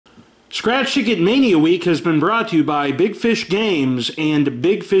Scratch Ticket Mania Week has been brought to you by Big Fish Games and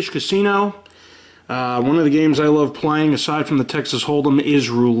Big Fish Casino. One of the games I love playing, aside from the Texas Hold'em, is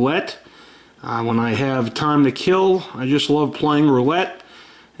roulette. When I have time to kill, I just love playing roulette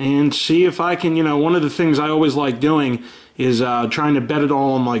and see if I can, one of the things I always like doing is trying to bet it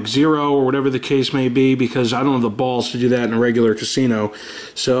all on like zero or whatever the case may be, because I don't have the balls to do that in a regular casino.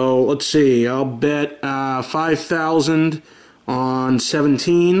 So let's see, I'll bet 5,000 on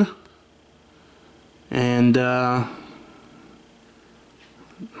 17. And, hold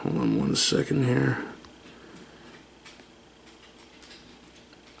on 1 second here.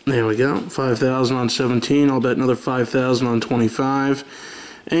 There we go, 5,000 on 17. I'll bet another 5,000 on 25.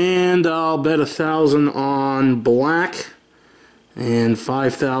 And I'll bet 1,000 on black. And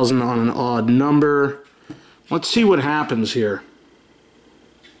 5,000 on an odd number. Let's see what happens here.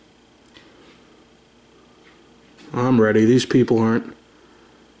 I'm ready, these people aren't.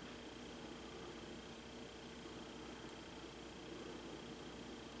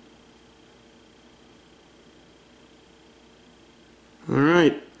 All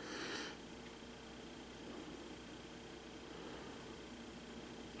right.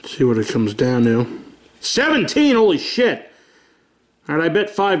 Let's see what it comes down to. 17, holy shit. All right, I bet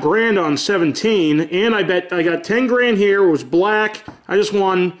 5 grand on 17, and I got 10 grand here. It was black. I just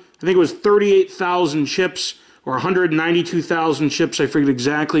won, I think it was 38,000 chips or 192,000 chips. I figured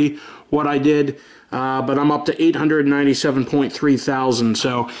exactly what I did. But I'm up to 897.3 thousand.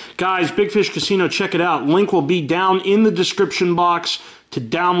 So, guys, Big Fish Casino, check it out. Link will be down in the description box to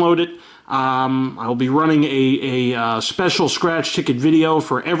download it. I'll be running a special scratch ticket video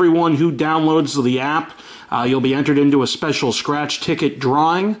for everyone who downloads the app. You'll be entered into a special scratch ticket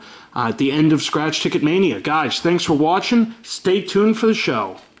drawing at the end of Scratch Ticket Mania. Guys, thanks for watching. Stay tuned for the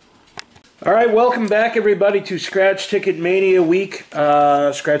show. All right, welcome back, everybody, to Scratch Ticket Mania Week.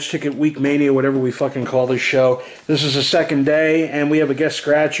 Scratch Ticket Week Mania, whatever we fucking call this show. This is the second day, and we have a guest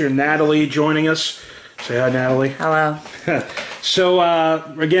scratcher, Natalie, joining us. Say hi, Natalie. Hello. So,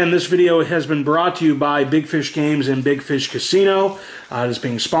 again, this video has been brought to you by Big Fish Games and Big Fish Casino. It is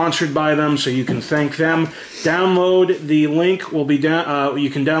being sponsored by them, so you can thank them. Download the link. Will be down.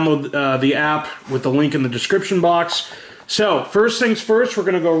 You can download the app with the link in the description box. So, first things first, we're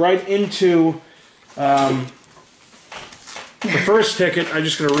going to go right into the first ticket. I'm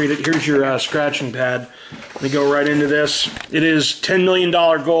just going to read it. Here's your scratching pad. Let me go right into this. It is $10 million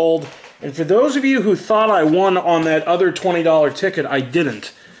gold. And for those of you who thought I won on that other $20 ticket, I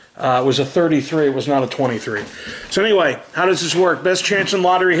didn't. It was a 33. It was not a 23. So anyway, how does this work? Best chance in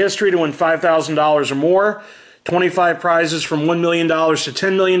lottery history to win $5,000 or more. 25 prizes from $1 million to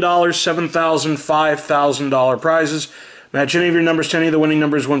 $10 million. $7,000, $5,000 prizes. Match any of your numbers to any of the winning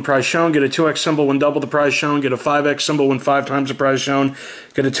numbers, win prize shown. Get a 2x symbol, win double the prize shown. Get a 5x symbol, win 5 times the prize shown.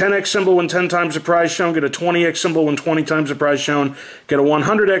 Get a 10x symbol, win 10 times the prize shown. Get a 20x symbol, win 20 times the prize shown. Get a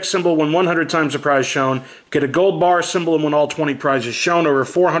 100x symbol, win 100 times the prize shown. Get a gold bar symbol and win all 20 prizes shown. Over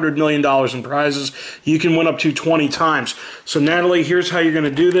 $400 million in prizes. You can win up to 20 times. So Natalie, here's how you're going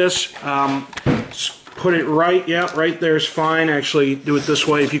to do this. Put it right, yeah, right there is fine. Actually, do it this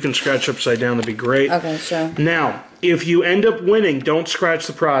way. If you can scratch upside down, that'd be great. Okay, sure. Now, if you end up winning, don't scratch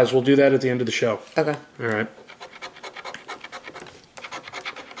the prize. We'll do that at the end of the show. Okay. All right.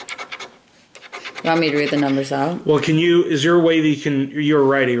 You want me to read the numbers out? Well, is there a way that you can, you're a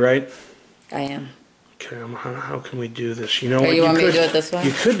righty, right? I am. Okay, how can we do this? You know what? You want me to do it this way?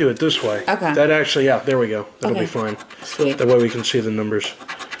 You could do it this way. Okay. That actually, yeah, there we go. That'll be fine. Sweet. That way we can see the numbers.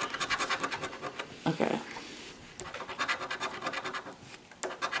 Okay.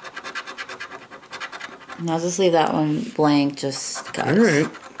 Now just leave that one blank, just guys. All right.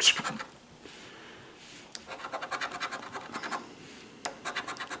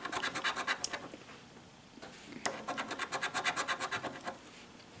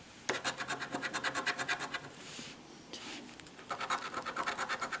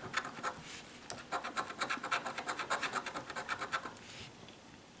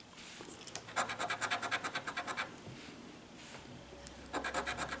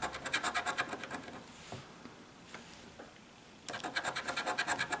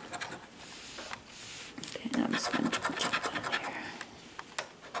 Okay, I'm just going to jump down here.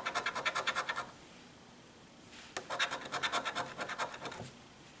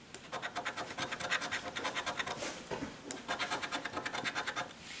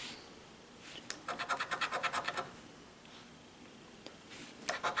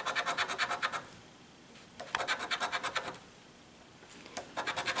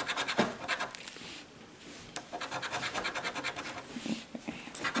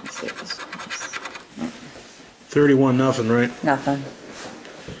 Let's see if this one is- 31-0, right? Nothing.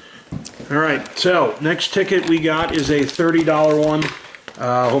 All right, so next ticket we got is a $30 one.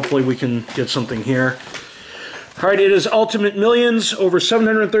 Hopefully we can get something here. All right, it is Ultimate Millions, over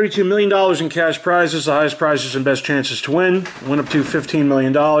 $732 million in cash prizes, the highest prizes and best chances to win. Went up to $15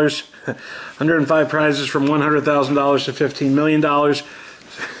 million. 105 prizes from $100,000 to $15 million.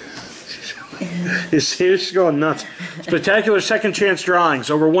 It's going nuts. Spectacular second chance drawings.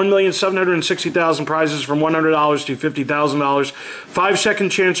 Over 1,760,000 prizes from $100 to $50,000. 5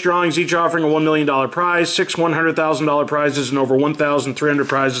 second chance drawings, each offering a $1 million prize. 6 $100,000 prizes and over 1,300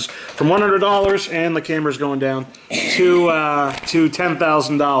 prizes from $100. And the camera's going down to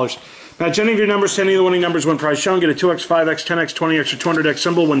 $10,000. Match any of your numbers to any of the winning numbers when prize shown. Get a 2x, 5x, 10x, 20x, or 200x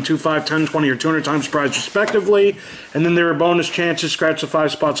symbol. Win 2, 5, 10, 20, or 200 times prize respectively. And then there are bonus chances. Scratch the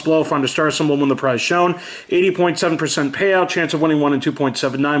 5 spots below. Find a star symbol when the prize shown. 80.7% payout. Chance of winning 1 in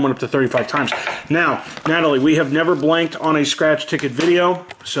 2.79. Went up to 35 times. Now, Natalie, we have never blanked on a scratch ticket video.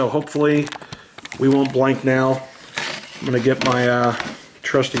 So hopefully we won't blank now. I'm going to get my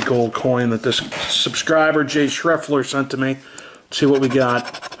trusty gold coin that this subscriber, Jay Schreffler, sent to me. Let's see what we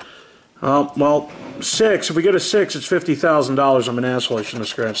got. Well, 6. If we get a 6, it's $50,000. I'm an asshole. I shouldn't have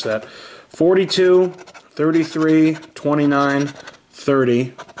scratched that. 42, 33, 29,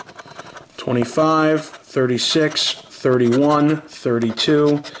 30, 25, 36, 31,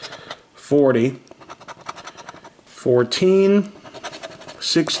 32, 40, 14,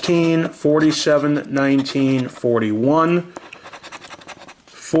 16, 47, 19, 41,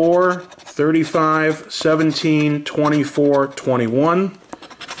 4, 35, 17, 24, 21,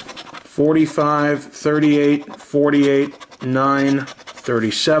 45, 38, 48, 9,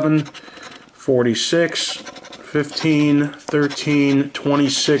 37, 46, 15, 13,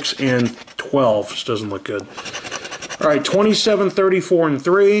 26, and 12. This doesn't look good. All right, 27, 34, and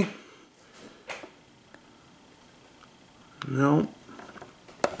 3. No.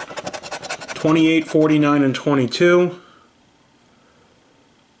 28, 49, and 22.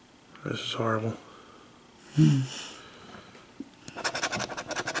 This is horrible.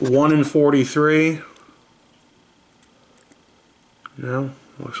 1 in 43. No,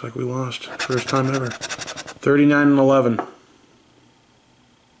 looks like we lost. First time ever. 39 and 11.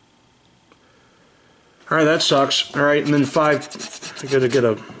 Alright, that sucks. Alright, and then 5. I gotta get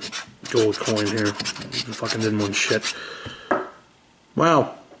a gold coin here. I fucking didn't win shit.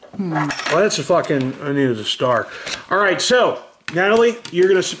 Wow. Well, that's a fucking. I needed a star. Alright, so. Natalie, you're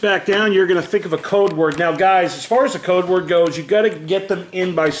going to sit back down. You're going to think of a code word. Now, guys, as far as the code word goes, you've got to get them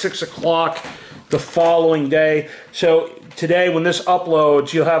in by 6 o'clock the following day. So today, when this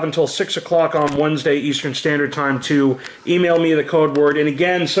uploads, you'll have until 6 o'clock on Wednesday Eastern Standard Time to email me the code word. And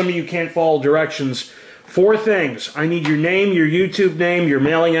again, some of you can't follow directions. 4 things. I need your name, your YouTube name, your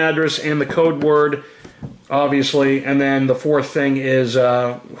mailing address, and the code word, obviously. And then the 4th thing is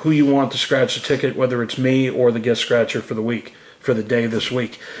who you want to scratch the ticket, whether it's me or the guest scratcher for the week. For the day this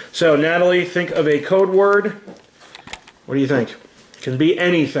week. So, Natalie, think of a code word. What do you think? Can be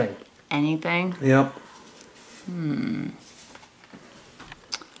anything. Anything? Yep.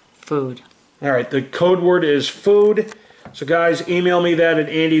 Food. All right, the code word is food. So, guys, email me that at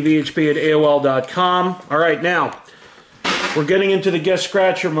andyvhp@aol.com. All right, now, we're getting into the guest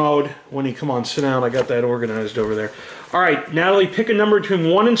scratcher mode. Winnie, come on, sit down. I got that organized over there. All right, Natalie, pick a number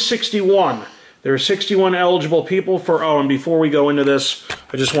between 1 and 61. There are 61 eligible people for, and before we go into this,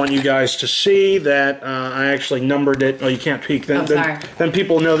 I just want you guys to see that I actually numbered it. Oh, you can't peek. Then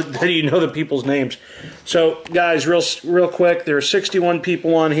people know that you know the people's names. So, guys, real quick, there are 61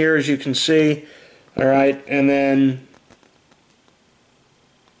 people on here, as you can see. All right, and then,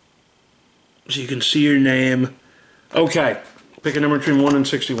 so you can see your name. Okay, pick a number between 1 and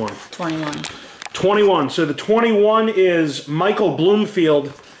 61. 21. 21. So the 21 is Michael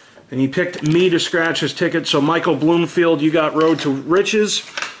Bloomfield. And he picked me to scratch his ticket. So, Michael Bloomfield, you got Road to Riches.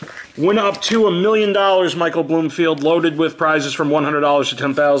 Went up to $1 million, Michael Bloomfield, loaded with prizes from $100 to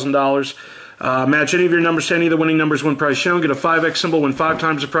 $10,000. Match any of your numbers to any of the winning numbers when prize shown. Get a 5x symbol when 5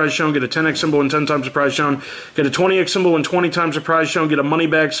 times the prize shown. Get a 10x symbol when 10 times the prize shown. Get a 20x symbol when 20 times the prize shown. Get a money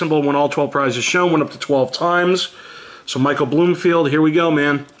bag symbol when all 12 prizes shown. Went up to 12 times. So, Michael Bloomfield, here we go,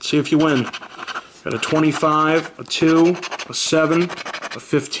 man. See if you win. Got a 25, a 2, a 7, a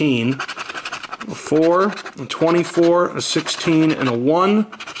 15, a 4, a 24, a 16, and a 1,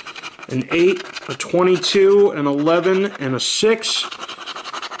 an 8, a 22, an 11, and a 6,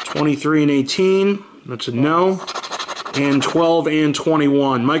 23 and 18, that's a no, and 12 and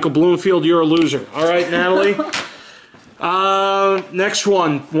 21. Michael Bloomfield, you're a loser. All right, Natalie. Next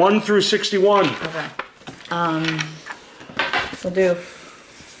one, 1 through 61. Okay. We'll do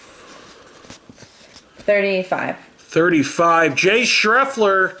 35. 35. Jay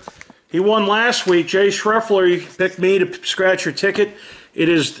Schreffler, He won last week. Jay Schreffler, he picked me to scratch your ticket. It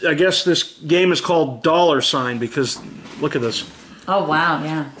is, I guess this game is called $sign because look at this. Oh, wow,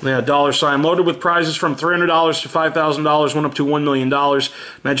 yeah. Yeah, $sign. Loaded with prizes from $300 to $5,000, went up to $1 million.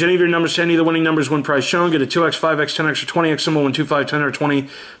 Match any of your numbers to any of the winning numbers, win prize shown. Get a 2x, 5x, 10x, or 20x symbol, win 2, 5, 10, or 20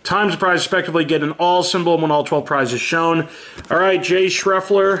 times the prize respectively. Get an all symbol, win all 12 prizes shown. All right, Jay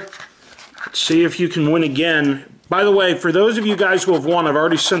Schreffler, let's see if you can win again. By the way, for those of you guys who have won, I've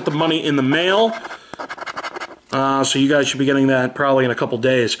already sent the money in the mail. So you guys should be getting that probably in a couple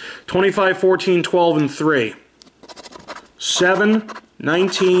days. 25, 14, 12, and 3. 7,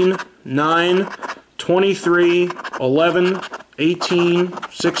 19, 9, 23, 11, 18,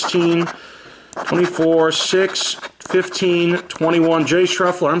 16, 24, 6, 15, 21. Jay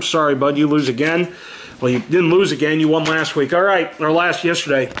Schreffler, I'm sorry, bud, you lose again. Well, you didn't lose again. You won last week. All right, or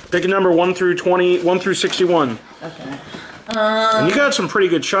yesterday. Pick a number 1 through 20, 1 through 61. Okay. And you got some pretty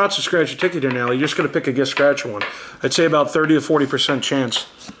good shots to scratch your ticket here now. You're just going to pick a guest scratcher one. I'd say about 30 to 40% chance.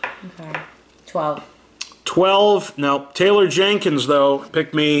 Okay. 12. 12. Now, Taylor Jenkins, though,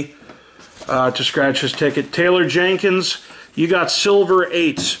 picked me to scratch his ticket. Taylor Jenkins, you got silver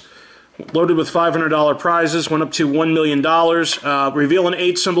 8. Loaded with $500 prizes, went up to $1 million. Reveal an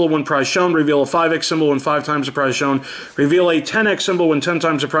 8 symbol, win prize shown. Reveal a 5x symbol, win 5 times the prize shown. Reveal a 10x symbol, win 10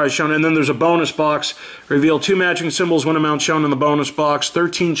 times the prize shown. And then there's a bonus box. Reveal 2 matching symbols, win amount shown in the bonus box.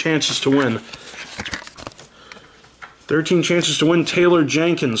 13 chances to win. 13 chances to win, Taylor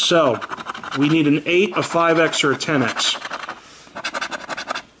Jenkins. So, we need an 8, a 5x, or a 10x.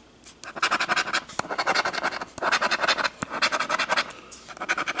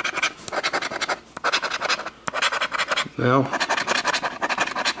 No.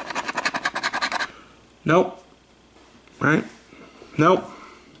 Nope. Right? Nope.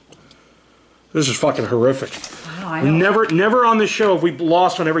 This is fucking horrific. Wow, I know. Never on this show have we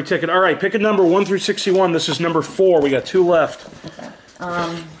lost on every ticket. All right, pick a number 1 through 61. This is number 4. We got 2 left. Okay.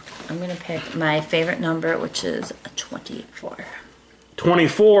 I'm going to pick my favorite number, which is 24.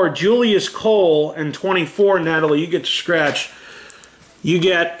 24, Julius Cole, and 24, Natalie, you get to scratch. You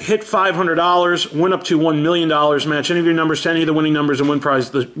get hit $500, win up to $1 million. Match any of your numbers to any of the winning numbers and win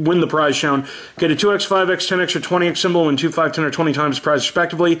the prize shown. Get a 2x, 5x, 10x, or 20x symbol, win 2, 5, 10, or 20 times the prize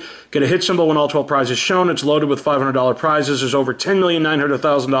respectively. Get a hit symbol, win all 12 prizes shown. It's loaded with $500 prizes. There's over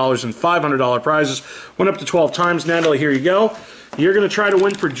 $10,900,000 in $500 prizes. Win up to 12 times. Natalie, here you go. You're going to try to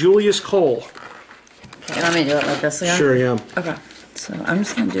win for Julius Cole. Okay, let me do it like this again? Sure, yeah. Okay, so I'm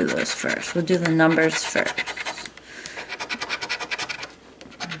just going to do this first. We'll do the numbers first.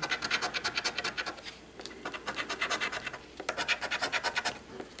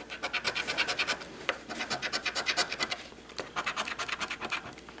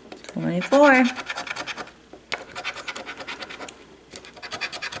 $24.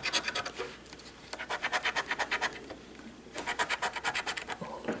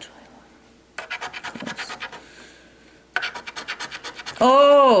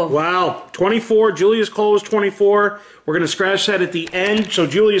 Oh! Wow, 24. Julius Cole is 24. We're going to scratch that at the end. So,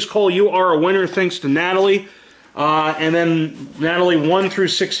 Julius Cole, you are a winner thanks to Natalie. And then, Natalie, 1 through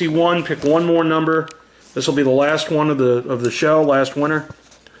 61. Pick one more number. This will be the last one of the show, last winner.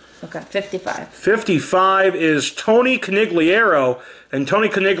 Okay, 55. 55 is Tony Conigliaro. And Tony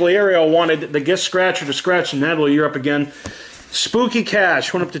Conigliaro wanted the guest scratcher to scratch. And Natalie, you're up again. Spooky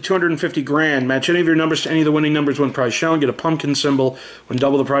Cash went up to 250 grand. Match any of your numbers to any of the winning numbers, win prize shown. Get a pumpkin symbol, win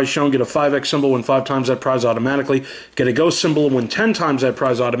double the prize shown. Get a 5x symbol, win 5 times that prize automatically. Get a ghost symbol, win 10 times that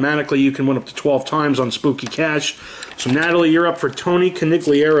prize automatically. You can win up to 12 times on Spooky Cash. So Natalie, you're up for Tony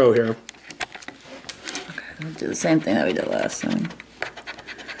Conigliaro here. Okay, we'll do the same thing that we did last time.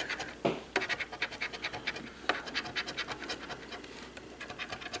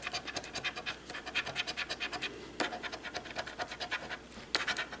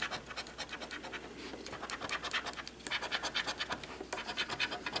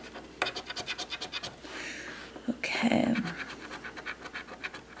 Okay.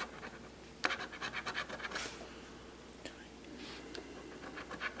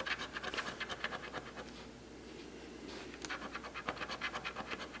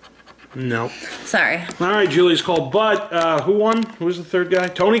 No. Sorry. All right, Julius Cole. But who won? Who was the third guy?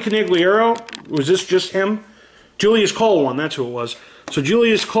 Tony Conigliaro? Was this just him? Julius Cole won. That's who it was. So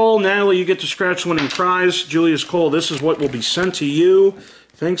Julius Cole, Natalie, you get to scratch the winning prize. Julius Cole, this is what will be sent to you.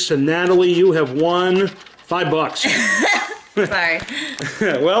 Thanks to Natalie, you have won $5. Sorry.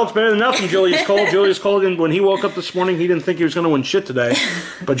 Well, it's better than nothing, Julius Cole. Julius Cole, when he woke up this morning, he didn't think he was going to win shit today.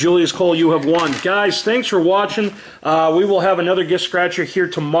 But Julius Cole, you have won. Guys, thanks for watching. We will have another gift scratcher here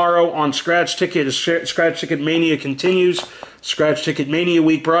tomorrow on Scratch Ticket. As Scratch Ticket Mania continues. Scratch Ticket Mania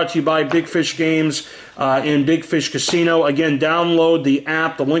Week brought to you by Big Fish Games and Big Fish Casino. Again, download the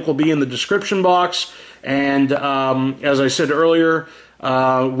app. The link will be in the description box. And as I said earlier,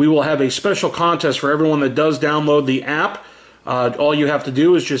 we will have a special contest for everyone that does download the app. All you have to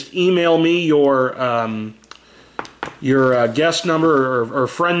do is just email me your guest number or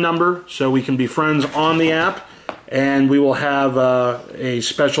friend number so we can be friends on the app. And we will have a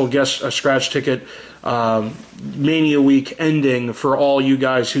special guest Scratch Ticket Mania Week ending for all you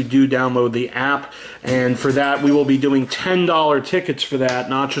guys who do download the app. And for that, we will be doing $10 tickets for that,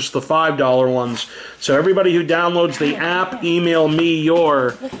 not just the $5 ones. So everybody who downloads the app, email me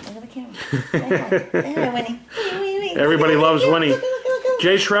your... Look at the camera. Hi, Winnie. Everybody loves Winnie.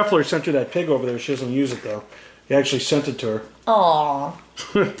 Jay Schreffler sent her that pig over there. She doesn't use it, though. He actually sent it to her. Aww.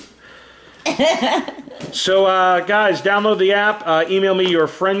 So, guys, download the app, email me your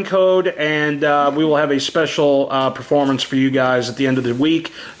friend code, and we will have a special performance for you guys at the end of the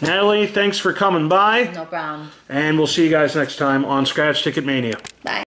week. Natalie, thanks for coming by. No problem. And we'll see you guys next time on Scratch Ticket Mania.